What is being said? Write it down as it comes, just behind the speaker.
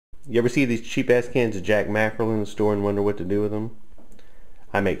You ever see these cheap ass cans of Jack Mackerel in the store and wonder what to do with them?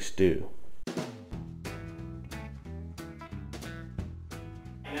 I make stew.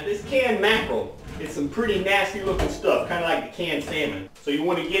 Now this canned mackerel is some pretty nasty looking stuff, kind of like the canned salmon. So you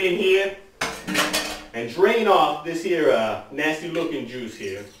want to get in here and drain off this here nasty looking juice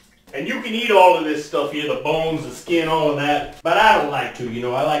here. And you can eat all of this stuff here, the bones, the skin, all of that. But I don't like to, you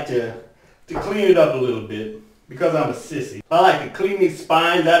know, I like to clean it up a little bit because I'm a sissy. I like to clean these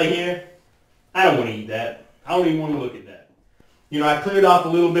spines out of here. I don't want to eat that. I don't even want to look at that. You know, I cleared off a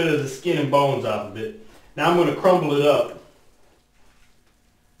little bit of the skin and bones off of it. Now I'm going to crumble it up.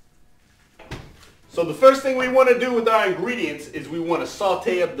 So the first thing we want to do with our ingredients is we want to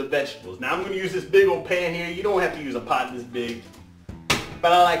saute up the vegetables. Now I'm going to use this big old pan here. You don't have to use a pot this big.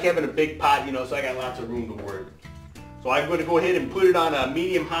 But I like having a big pot, you know, so I got lots of room to work. So I'm going to go ahead and put it on a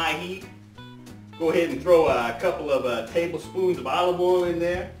medium-high heat. Go ahead and throw a couple of tablespoons of olive oil in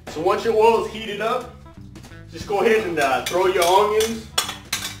there. So once your oil is heated up, just go ahead and throw your onions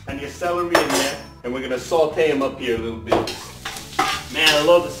and your celery in there. And we're going to saute them up here a little bit. Man, I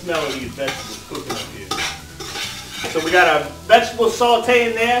love the smell of these vegetables cooking up here. So we got a vegetable saute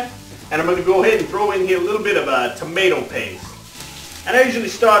in there. And I'm going to go ahead and throw in here a little bit of tomato paste. And I usually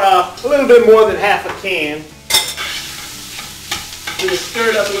start off a little bit more than half a can. Just stir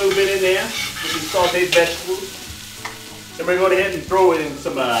it up a little bit in there with these sauteed vegetables. Then we're going to go ahead and throw in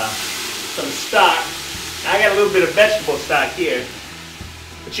some stock. Now I got a little bit of vegetable stock here.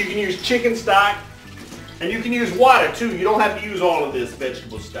 But you can use chicken stock. And you can use water too. You don't have to use all of this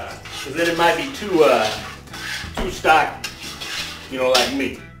vegetable stock. Because then it might be too stock, you know, like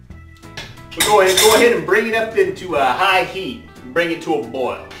me. But go ahead and bring it up into a high heat. Bring it to a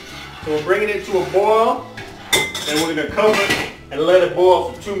boil. So we're bringing it to a boil, and we're going to cover it and let it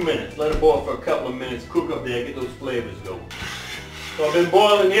boil for 2 minutes. Let it boil for a couple of minutes, cook up there, get those flavors going. So I've been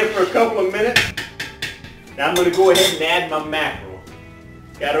boiling here for a couple of minutes. Now I'm going to go ahead and add my mackerel.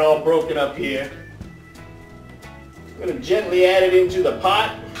 Got it all broken up here. I'm going to gently add it into the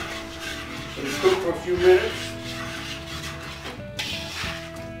pot. Let it cook for a few minutes.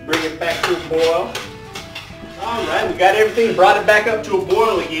 Bring it back to a boil. Alright, we got everything, brought it back up to a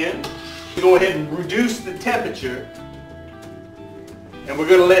boil again. We go ahead and reduce the temperature. And we're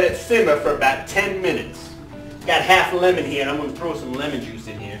going to let it simmer for about 10 minutes. Got half a lemon here, and I'm going to throw some lemon juice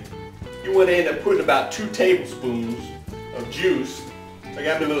in here. You want to end up putting about 2 tablespoons of juice. So I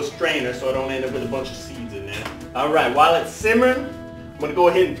got me a little strainer so I don't end up with a bunch of seeds in there. Alright, while it's simmering, I'm going to go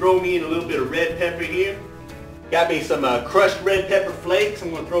ahead and throw me in a little bit of red pepper here. Got me some crushed red pepper flakes. I'm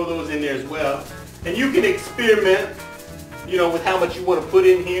going to throw those in there as well. And you can experiment, you know, with how much you want to put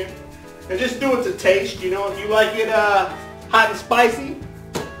in here. And just do it to taste, you know. If you like it hot and spicy,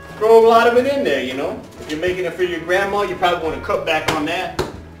 throw a lot of it in there, you know. If you're making it for your grandma, you probably want to cut back on that.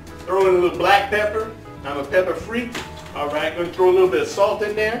 Throw in a little black pepper. I'm a pepper freak. Alright, going to throw a little bit of salt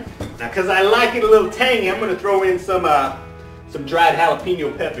in there. Now, because I like it a little tangy, I'm going to throw in some dried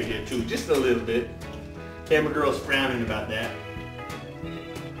jalapeno pepper here too. Just a little bit. Camera girl's frowning about that.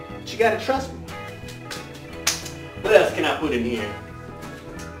 But you got to trust me. What else can I put in here?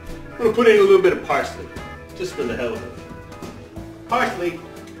 I'm going to put in a little bit of parsley, just for the hell of it. Parsley,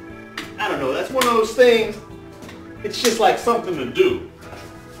 I don't know, that's one of those things, it's just like something to do.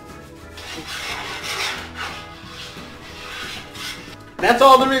 That's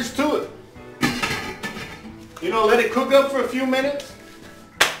all there is to it. You know, let it cook up for a few minutes.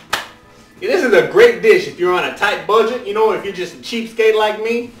 This is a great dish if you're on a tight budget, you know, if you're just a cheapskate like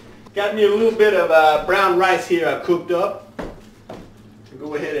me. Got me a little bit of brown rice here I cooked up. I'll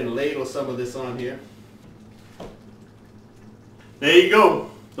go ahead and ladle some of this on here. There you go.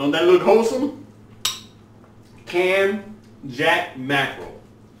 Don't that look wholesome? Canned Jack mackerel.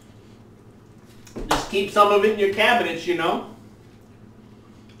 Just keep some of it in your cabinets, you know.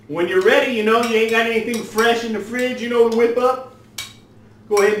 When you're ready, you know, you ain't got anything fresh in the fridge, you know, to whip up.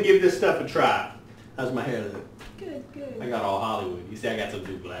 Go ahead and give this stuff a try. How's my hair look? Good, good. I got all Hollywood. You see, I got some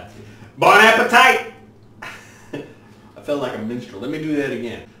new glasses. Bon appetit! I felt like a minstrel. Let me do that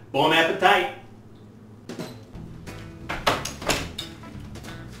again. Bon appetit!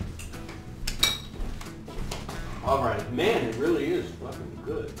 Alright, man, it really is fucking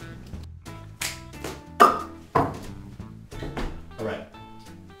good.